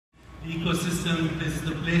the ecosystem is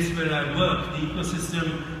the place where I work, the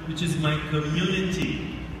ecosystem which is my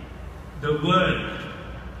community, the world,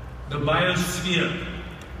 the biosphere.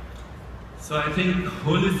 So I think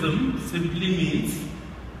holism simply means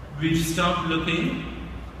we've stopped looking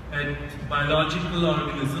at biological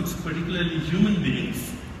organisms, particularly human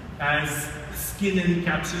beings, as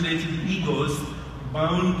skin-encapsulated egos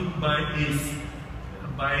bound by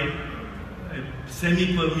a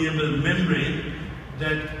semi-permeable membrane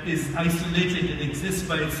that is isolated and exists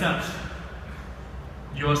by itself.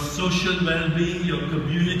 Your social well-being, your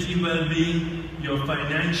community well-being, your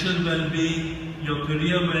financial well-being, your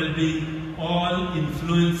career well-being, all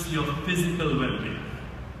influence your physical well-being.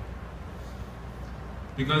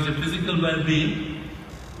 Because your physical well-being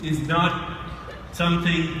is not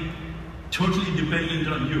something totally dependent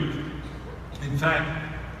on you. In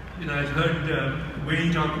fact, I've heard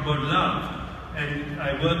Wayne talk about love, and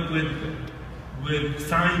I work with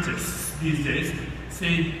scientists these days,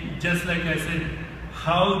 say, just like I said,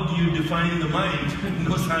 how do you define the mind?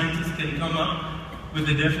 No scientist can come up with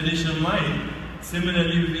a definition of mind.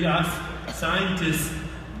 Similarly, we ask scientists,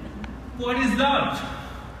 what is love?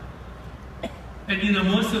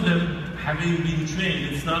 And most of them, having been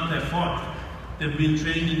trained, it's not their fault. They've been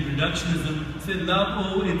trained in reductionism, say love,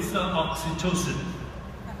 oh, it's oxytocin.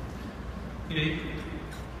 Okay?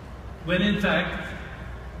 When in fact,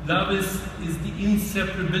 love is the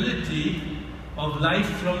inseparability of life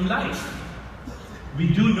from life. We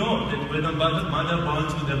do know that when a mother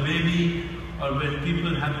bonds with a baby, or when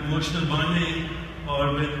people have emotional bonding,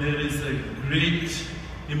 or when there is a great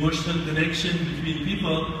emotional connection between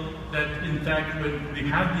people, that in fact when we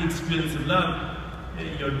have the experience of love,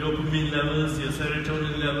 your dopamine levels, your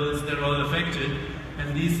serotonin levels, they're all affected.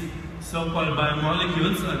 And these so-called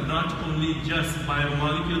biomolecules are not only just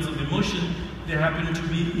biomolecules of emotion, they happen to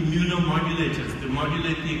be immunomodulators. They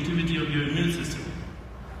modulate the activity of your immune system.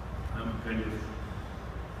 I'm kind of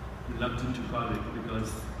reluctant to call it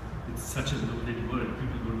because it's such a loaded word.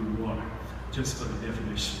 People go to war just for the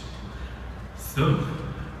definition. So,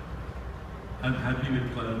 I'm happy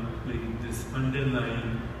with calling this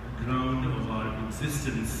underlying ground of our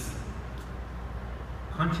existence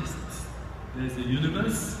consciousness. There's a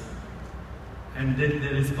universe, and then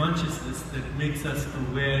there is consciousness that makes us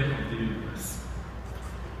aware of the universe.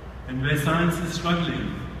 And where science is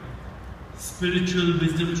struggling, spiritual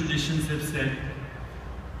wisdom traditions have said,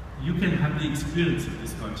 you can have the experience of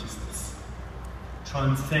this consciousness.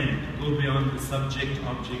 Transcend, go beyond the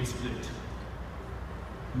subject-object split.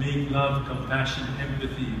 Make love, compassion,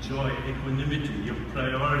 empathy, joy, equanimity your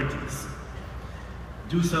priorities.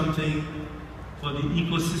 Do something for the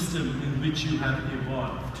ecosystem in which you have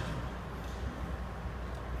evolved.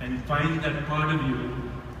 And find that part of you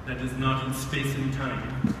that is not in space and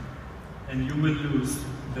time. And you will lose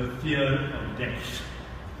the fear of death.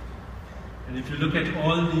 And if you look at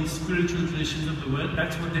all the spiritual traditions of the world,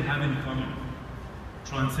 that's what they have in common.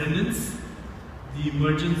 Transcendence, the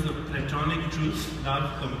emergence of platonic truths,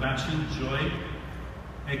 love, compassion, joy,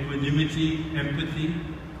 equanimity, empathy,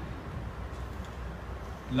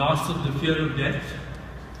 loss of the fear of death,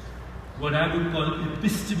 what I would call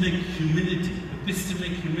epistemic humility.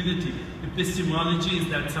 Epistemic humility. Epistemology is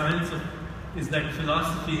that science of, is that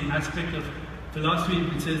philosophy, aspect of philosophy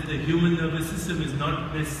which says the human nervous system is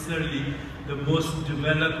not necessarily the most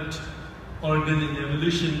developed organ in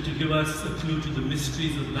evolution to give us a clue to the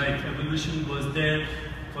mysteries of life. Evolution was there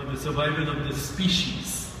for the survival of the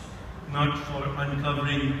species, not for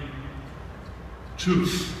uncovering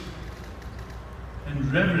truth.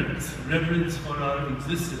 And reverence for our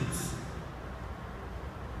existence.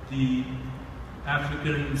 The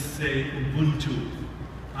Africans say Ubuntu,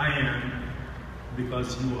 I am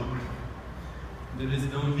because you are. There is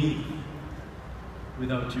no me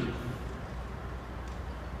without you.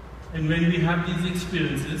 And when we have these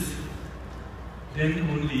experiences, then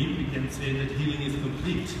only we can say that healing is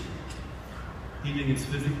complete. Healing is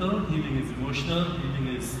physical, healing is emotional,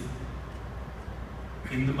 healing is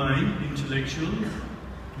in the mind, intellectual.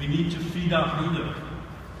 We need to feed our hunger.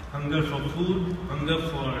 Hunger for food, hunger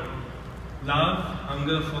for love,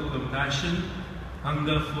 hunger for compassion,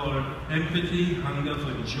 hunger for empathy, hunger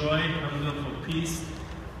for joy, hunger for peace,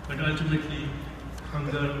 but ultimately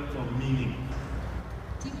hunger for meaning.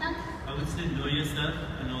 Deepak? I would say know yourself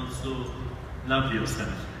and also love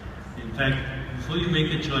yourself. In fact, before you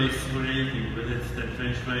make a choice for anything, whether it's that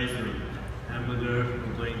French fries or hamburger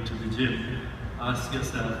or going to the gym, ask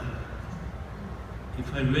yourself,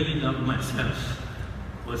 if I really love myself,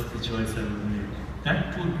 what's the choice I would make?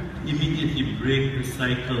 That would immediately break the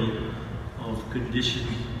cycle of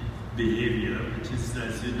conditioned behavior, which is,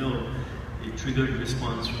 as you know, a triggered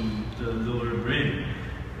response from the lower brain.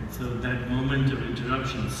 And so that moment of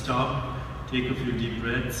interruption, stop, take a few deep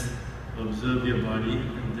breaths, observe your body,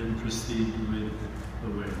 and then proceed with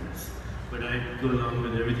awareness. But I go along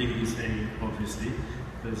with everything he's saying, obviously,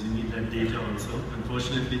 because you need that data also.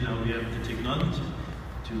 Unfortunately, now we have the technology,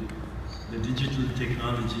 the digital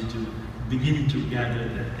technology to begin to gather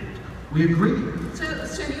that data. We agree. So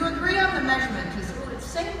you agree on the measurement? Because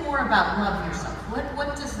say more about love yourself.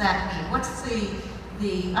 What does that mean? What's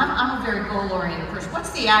I'm a very goal-oriented person. What's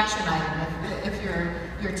the action item if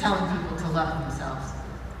you're telling people to love themselves?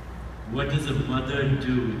 What does a mother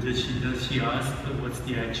do? Does she ask what's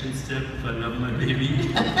the action step if I love my baby?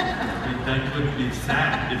 I mean, that would be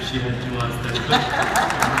sad if she had to ask that question.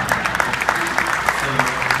 So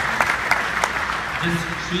just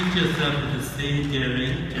treat yourself with the same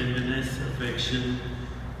caring, tenderness, affection,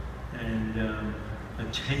 and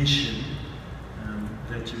attention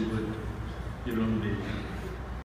that you would your own baby.